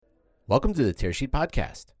Welcome to the Tearsheet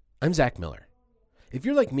Podcast. I'm Zach Miller. If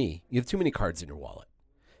you're like me, you have too many cards in your wallet.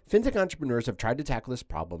 Fintech entrepreneurs have tried to tackle this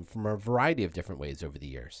problem from a variety of different ways over the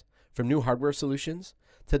years, from new hardware solutions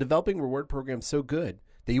to developing reward programs so good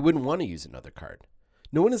that you wouldn't want to use another card.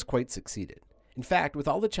 No one has quite succeeded. In fact, with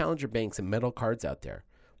all the challenger banks and metal cards out there,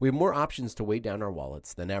 we have more options to weigh down our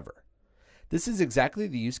wallets than ever. This is exactly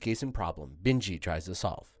the use case and problem Bingy tries to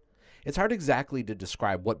solve. It's hard exactly to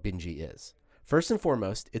describe what Bingy is. First and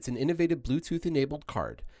foremost, it's an innovative Bluetooth-enabled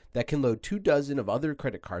card that can load 24 of other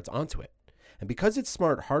credit cards onto it. And because it's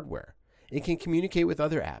smart hardware, it can communicate with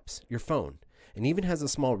other apps, your phone, and even has a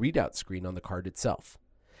small readout screen on the card itself.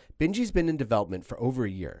 Bingy's been in development for over a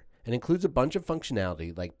year and includes a bunch of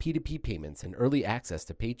functionality like P2P payments and early access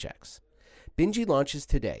to paychecks. Bingy launches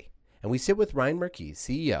today, and we sit with Ryan Marquis,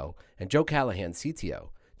 CEO, and Joe Callahan,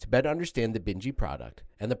 CTO, to better understand the Bingy product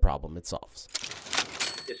and the problem it solves.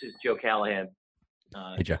 This is Joe Callahan.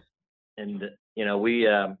 Hey, Joe. And,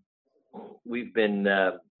 we've been,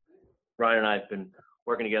 Ryan and I have been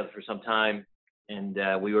working together for some time, and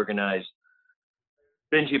we organized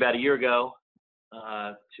Bingy about a year ago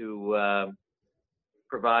to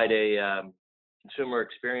provide a consumer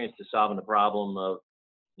experience to solving the problem of,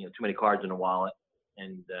 too many cards in a wallet.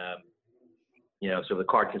 And, so the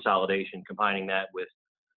card consolidation, combining that with,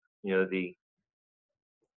 the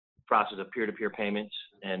process of peer-to-peer payments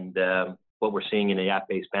and what we're seeing in the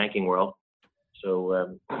app-based banking world.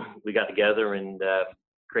 So we got together and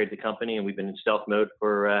created the company, and we've been in stealth mode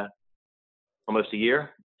for almost a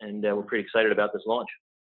year, and we're pretty excited about this launch.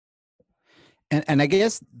 And I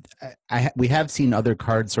guess we have seen other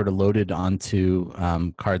cards sort of loaded onto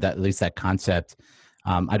card, that at least that concept.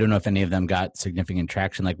 I don't know if any of them got significant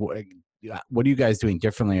traction. Like, what are you guys doing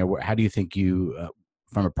differently, or how do you think you,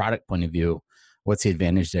 from a product point of view, what's the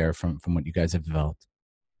advantage there from what you guys have developed?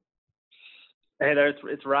 Hey there,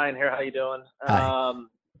 it's Ryan here. How you doing? Hi.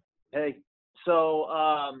 Hey, so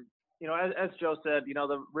as Joe said,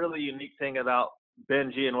 the really unique thing about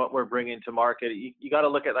Bingy and what we're bringing to market, you got to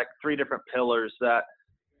look at like three different pillars that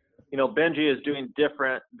Bingy is doing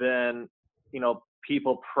different than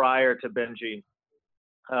people prior to Bingy.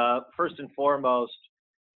 First and foremost,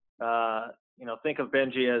 think of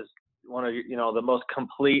Bingy as one of the most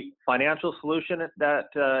complete financial solution that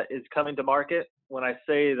is coming to market. When I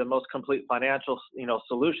say the most complete financial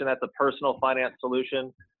solution, that's a personal finance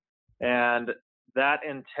solution, and that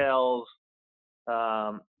entails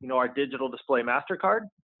our digital display MasterCard,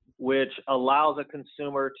 which allows a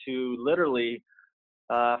consumer to literally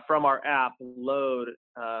from our app load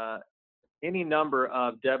any number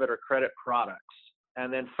of debit or credit products,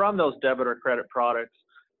 and then from those debit or credit products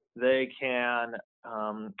they can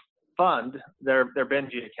fund their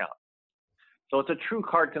Bingy account. So it's a true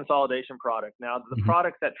card consolidation product. Now, the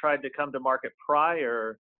products that tried to come to market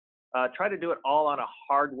prior tried to do it all on a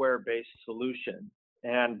hardware-based solution.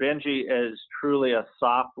 And Bingy is truly a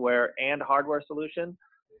software and hardware solution.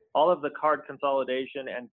 All of the card consolidation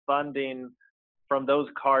and funding from those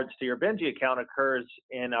cards to your Bingy account occurs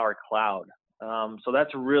in our cloud. So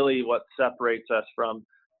that's really what separates us from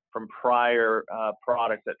prior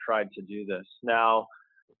products that tried to do this. Now,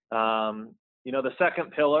 the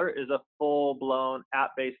second pillar is a full-blown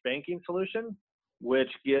app-based banking solution, which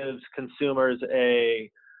gives consumers a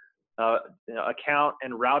account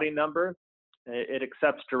and routing number. It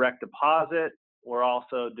accepts direct deposit. We're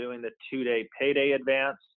also doing the 2-day payday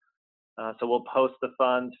advance. So we'll post the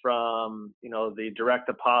funds from the direct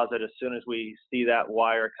deposit as soon as we see that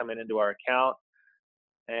wire coming into our account.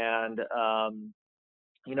 And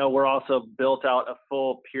we're also built out a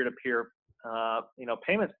full peer-to-peer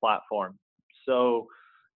payments platform. So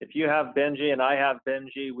if you have Bingy and I have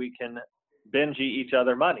Bingy, we can Bingy each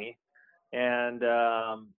other money, and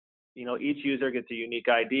each user gets a unique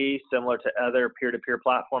ID similar to other peer-to-peer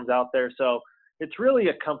platforms out there. So it's really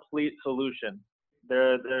a complete solution.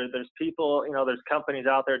 There's people, there's companies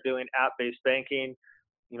out there doing app-based banking.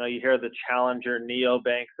 You hear the challenger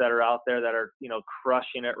neobanks that are out there that are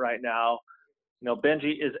crushing it right now.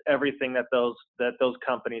 Bingy is everything that those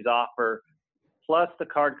companies offer, plus the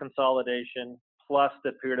card consolidation, plus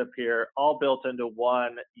the peer-to-peer, all built into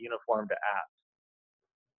one uniformed app.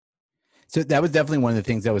 So that was definitely one of the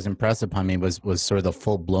things that was impressed upon me was sort of the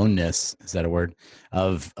full blownness, is that a word,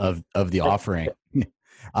 of the offering.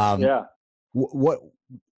 Yeah.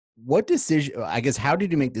 What decision, I guess, how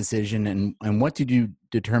did you make the decision, and what did you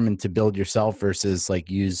determine to build yourself versus like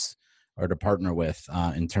use or to partner with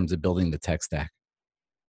in terms of building the tech stack?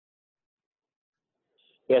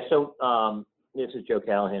 Yeah, so this is Joe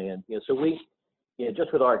Callahan again. So we,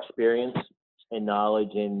 just with our experience and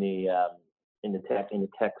knowledge in the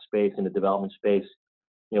tech space, in the development space,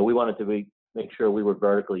 we wanted to make sure we were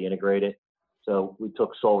vertically integrated. So we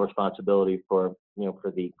took sole responsibility for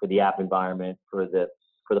the app environment, for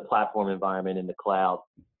the platform environment in the cloud,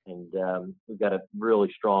 and we've got a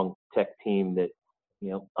really strong tech team that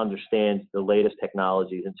understands the latest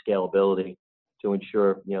technologies and scalability to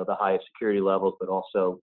ensure the highest security levels, but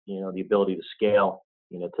also the ability to scale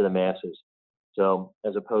to the masses. So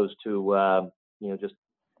as opposed to just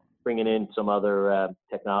bringing in some other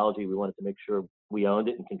technology, we wanted to make sure we owned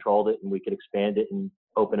it and controlled it, and we could expand it and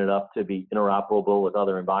open it up to be interoperable with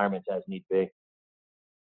other environments as need be.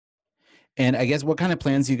 And I guess what kind of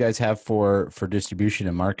plans do you guys have for distribution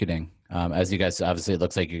and marketing? As you guys, obviously, it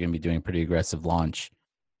looks like you're going to be doing a pretty aggressive launch.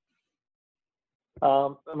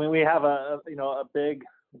 We have a big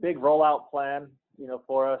rollout plan,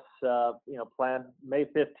 for us. Plan May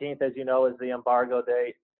 15th, as you know, is the embargo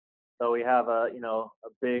date. So we have a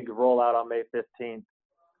big rollout on May 15th.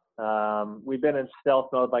 We've been in stealth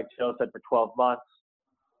mode, like Joe said, for 12 months,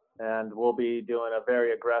 and we'll be doing a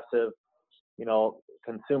very aggressive,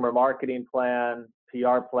 consumer marketing plan,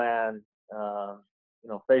 PR plan,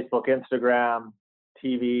 Facebook, Instagram,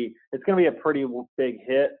 TV. It's going to be a pretty big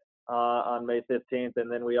hit on May 15th.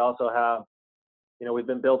 And then we also have, we've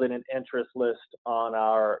been building an interest list on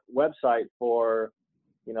our website for,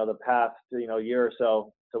 the past, year or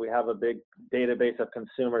so. So we have a big database of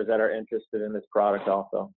consumers that are interested in this product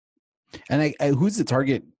also. And who's the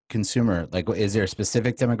target consumer? Like, is there a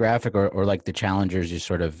specific demographic or like the challengers, you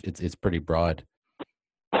sort of, it's pretty broad?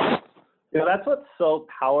 That's what's so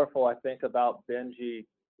powerful, I think, about Benji,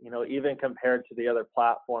 even compared to the other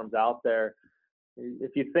platforms out there.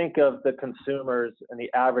 If you think of the consumers and the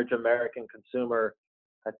average American consumer,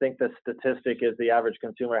 I think the statistic is the average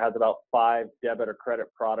consumer has about 5 debit or credit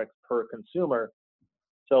products per consumer.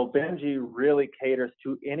 So Benji really caters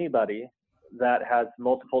to anybody that has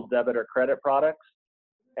multiple debit or credit products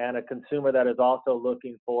and a consumer that is also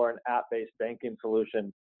looking for an app-based banking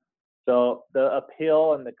solution. So the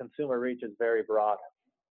appeal and the consumer reach is very broad.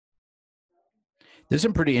 There's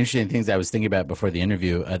some pretty interesting things I was thinking about before the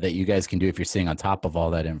interview that you guys can do if you're sitting on top of all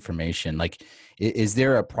that information. Like, is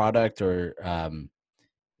there a product or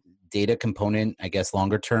data component, I guess,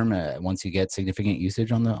 longer term once you get significant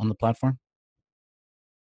usage on the platform?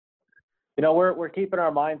 We're keeping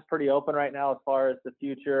our minds pretty open right now as far as the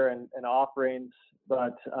future and offerings,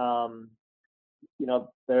 but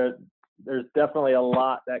there's definitely a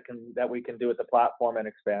lot that we can do with the platform and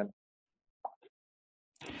expand.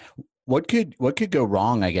 What could go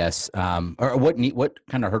wrong, I guess, or what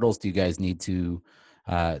kind of hurdles do you guys need to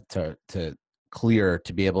clear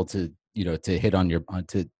to be able to to hit on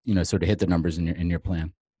sort of hit the numbers in your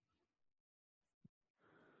plan?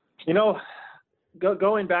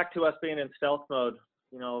 Going back to us being in stealth mode,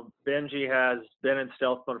 Benji has been in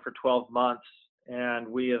stealth mode for 12 months, and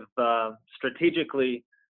we have strategically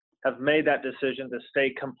have made that decision to stay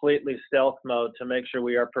completely stealth mode to make sure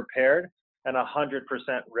we are prepared and 100%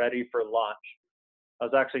 ready for launch. I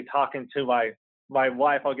was actually talking to my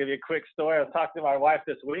wife. I'll give you a quick story. I was talking to my wife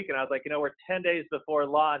this week, and I was like, we're 10 days before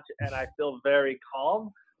launch, and I feel very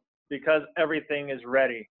calm because everything is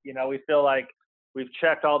ready. We feel like we've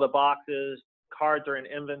checked all the boxes. Cards are in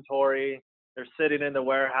inventory. They're sitting in the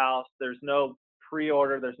warehouse. There's no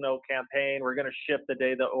pre-order. There's no campaign. We're going to ship the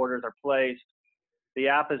day the orders are placed. The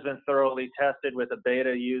app has been thoroughly tested with a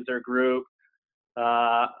beta user group.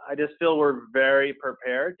 I just feel we're very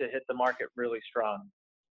prepared to hit the market really strong.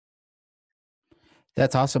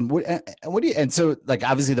 That's awesome. What do you, and so like,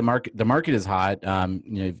 obviously the market is hot.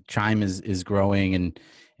 Chime is growing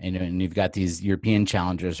and you've got these European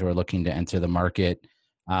challengers who are looking to enter the market.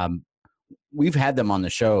 We've had them on the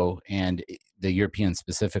show, and the Europeans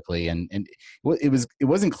specifically, and it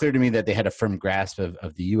wasn't clear to me that they had a firm grasp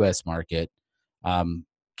of the U.S. market.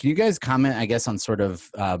 Can you guys comment, I guess, on sort of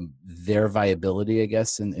their viability, I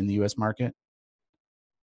guess, in the U.S. market?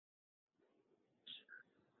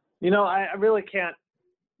 I really can't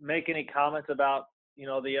make any comments about,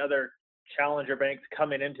 the other challenger banks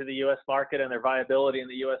coming into the U.S. market and their viability in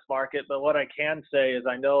the U.S. market. But what I can say is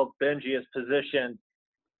I know Benji is positioned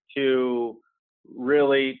to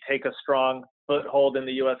really take a strong foothold in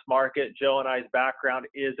the U.S. market. Joe and I's background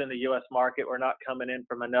is in the U.S. market. We're not coming in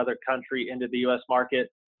from another country into the U.S. market.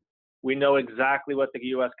 We know exactly what the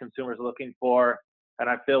U.S. consumer is looking for, and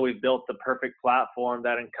I feel we've built the perfect platform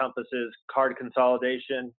that encompasses card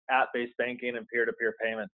consolidation, app-based banking, and peer-to-peer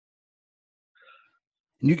payments.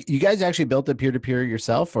 You guys actually built the peer-to-peer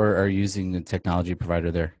yourself, or are you using the technology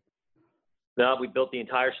provider there? No, we built the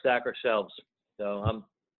entire stack ourselves. So I'm,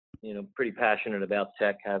 pretty passionate about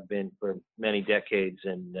tech, have been for many decades,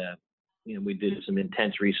 and we did some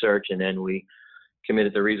intense research, and then we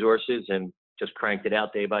committed the resources and just cranked it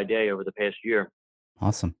out day by day over the past year.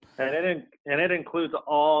 Awesome. And it includes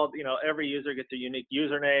all, every user gets a unique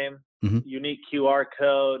username, unique QR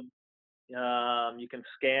code. You can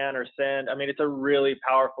scan or send. I mean, it's a really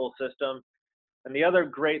powerful system. And the other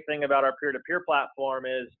great thing about our peer-to-peer platform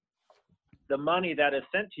is the money that is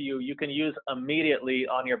sent to you, you can use immediately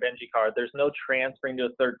on your Benji card. There's no transferring to a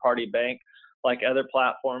third-party bank like other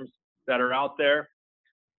platforms that are out there.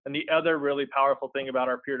 And the other really powerful thing about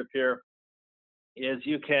our peer-to-peer is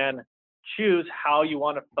you can choose how you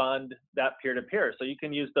want to fund that peer-to-peer. So you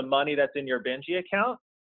can use the money that's in your Benji account,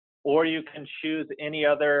 or you can choose any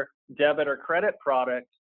other debit or credit product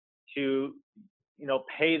to,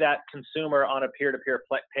 pay that consumer on a peer-to-peer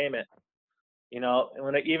payment.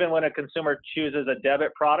 Even when a consumer chooses a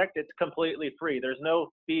debit product, it's completely free. There's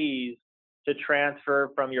no fees to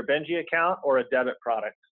transfer from your Benji account or a debit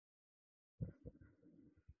product.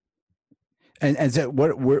 And so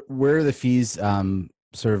where are the fees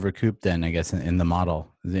sort of recouped then, I guess, in the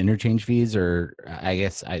model? The interchange fees, or I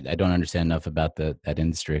guess I don't understand enough about that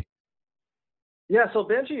industry. Yeah, so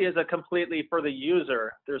Benji is a completely for the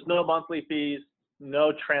user. There's no monthly fees,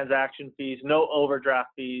 no transaction fees, no overdraft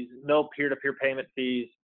fees, no peer-to-peer payment fees.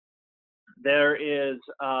 There is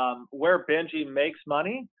where Benji makes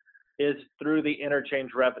money is through the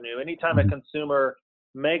interchange revenue. Anytime a consumer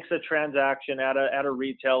makes a transaction at a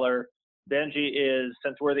retailer, Benji is,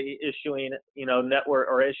 since we're the issuing, network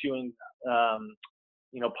or issuing,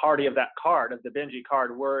 party of that card, of the Benji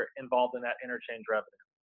card, we're involved in that interchange revenue.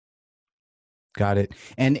 Got it.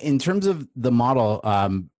 And in terms of the model,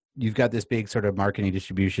 you've got this big sort of marketing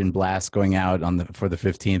distribution blast going out for the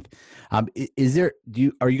 15th.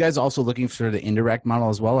 Are you guys also looking for the indirect model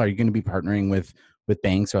as well? Are you going to be partnering with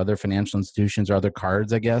banks or other financial institutions or other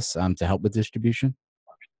cards, I guess, to help with distribution?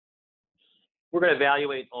 We're going to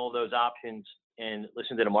evaluate all those options and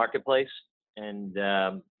listen to the marketplace. And,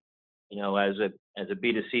 as a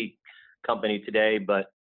B2C company today, but,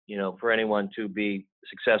 for anyone to be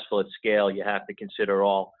successful at scale, you have to consider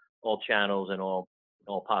all channels and all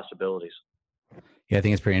possibilities. Yeah, I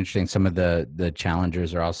think it's pretty interesting. Some of the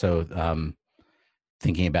challengers are also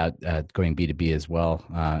thinking about going B2B as well,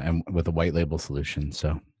 and with a white label solution.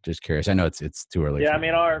 So just curious. I know it's too early. Yeah, I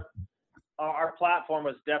mean, our platform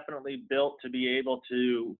was definitely built to be able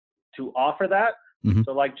to offer that. Mm-hmm.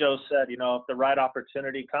 So like Joe said, if the right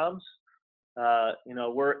opportunity comes,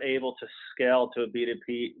 we're able to scale to a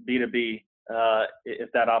B2B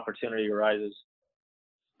if that opportunity arises.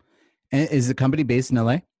 And is the company based in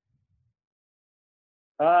LA?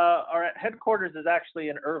 Our headquarters is actually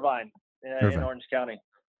in Irvine, in Orange County.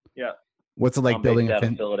 Yeah. What's it like building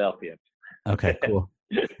in Philadelphia? Okay, cool.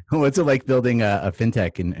 What's it like building a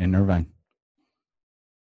fintech in Irvine?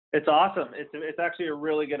 It's awesome. It's actually a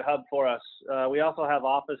really good hub for us. We also have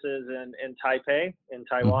offices in Taipei, in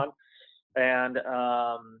Taiwan. Mm-hmm. And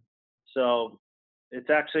so it's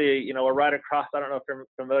actually, we're right across, I don't know if you're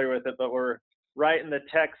familiar with it, but we're right in the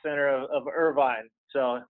tech center of Irvine.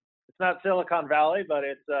 So it's not Silicon Valley, but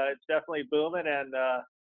it's definitely booming, and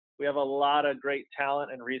we have a lot of great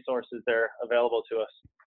talent and resources there available to us.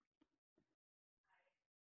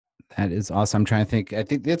 That is awesome. I'm trying to think. I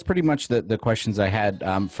think that's pretty much the questions I had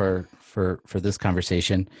for this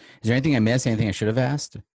conversation. Is there anything I missed? Anything I should have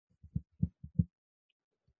asked?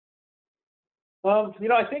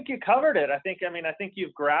 I think you covered it. I think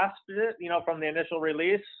you've grasped it, from the initial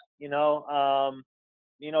release,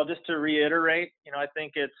 just to reiterate, I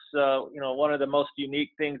think it's, one of the most unique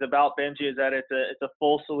things about Benji is that it's a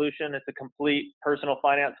full solution. It's a complete personal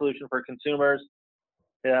finance solution for consumers.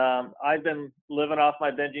 I've been living off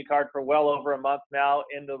my Benji card for well over a month now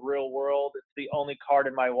in the real world. It's the only card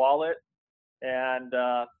in my wallet. And,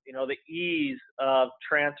 the ease of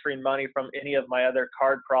transferring money from any of my other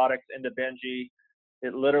card products into Benji,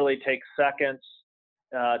 it literally takes seconds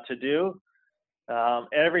to do.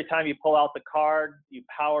 Every time you pull out the card, you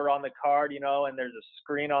power on the card, and there's a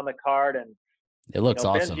screen on the card. And it looks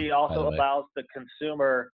awesome. Benji also allows the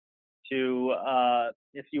consumer to,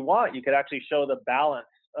 if you want, you could actually show the balance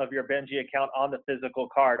of your Benji account on the physical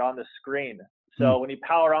card on the screen. So when you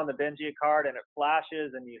power on the Benji card and it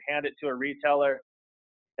flashes and you hand it to a retailer,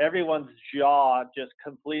 everyone's jaw just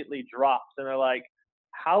completely drops. And they're like,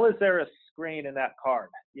 how is there a screen in that card?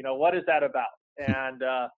 What is that about? And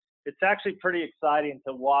it's actually pretty exciting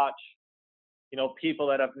to watch, people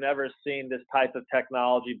that have never seen this type of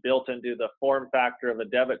technology built into the form factor of a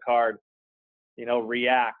debit card,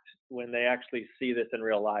 react when they actually see this in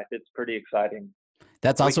real life. It's pretty exciting.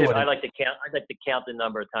 That's also what I like to count. I like to count the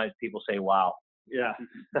number of times people say, wow. Yeah.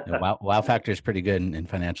 Wow factor is pretty good in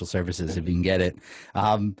financial services if you can get it.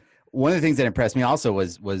 One of the things that impressed me also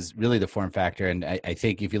was really the form factor, and I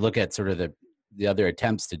think if you look at sort of the other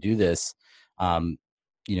attempts to do this,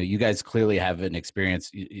 you guys clearly have an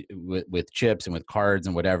experience with chips and with cards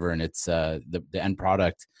and whatever, and it's the end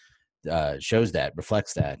product shows that,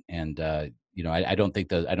 reflects that, and I don't think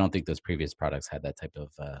those previous products had that type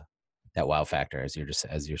of that wow factor as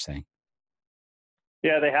you're saying.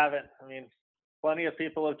 Yeah, they haven't. I mean, plenty of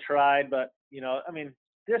people have tried, but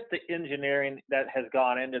just the engineering that has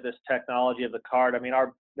gone into this technology of the card. I mean,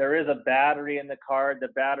 there is a battery in the card. The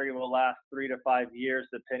battery will last 3 to 5 years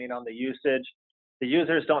depending on the usage. The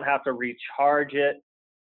users don't have to recharge it.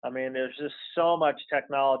 I mean, there's just so much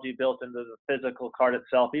technology built into the physical card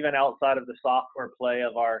itself, even outside of the software play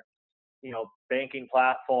of our, banking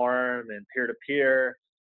platform and peer-to-peer.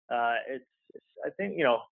 I think,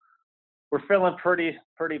 we're feeling pretty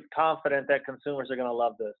confident that consumers are going to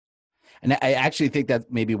love this. And I actually think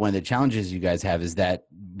that maybe one of the challenges you guys have is that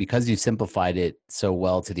because you simplified it so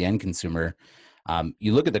well to the end consumer,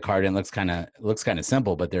 you look at the card and it looks kind of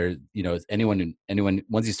simple, but there, anyone,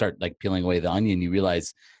 once you start like peeling away the onion, you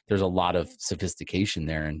realize there's a lot of sophistication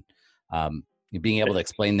there, and being able to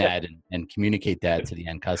explain that and communicate that to the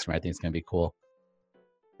end customer, I think it's going to be cool.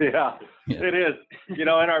 Yeah, it is. In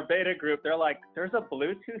our beta group, they're like, there's a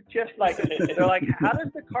Bluetooth chip. Like, they're like, how does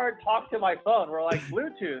the card talk to my phone? We're like,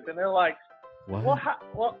 Bluetooth. And they're like, what?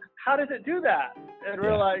 Well, how does it do that? And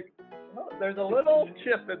we're like, oh, there's a little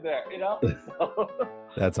chip in there,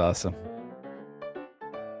 That's awesome.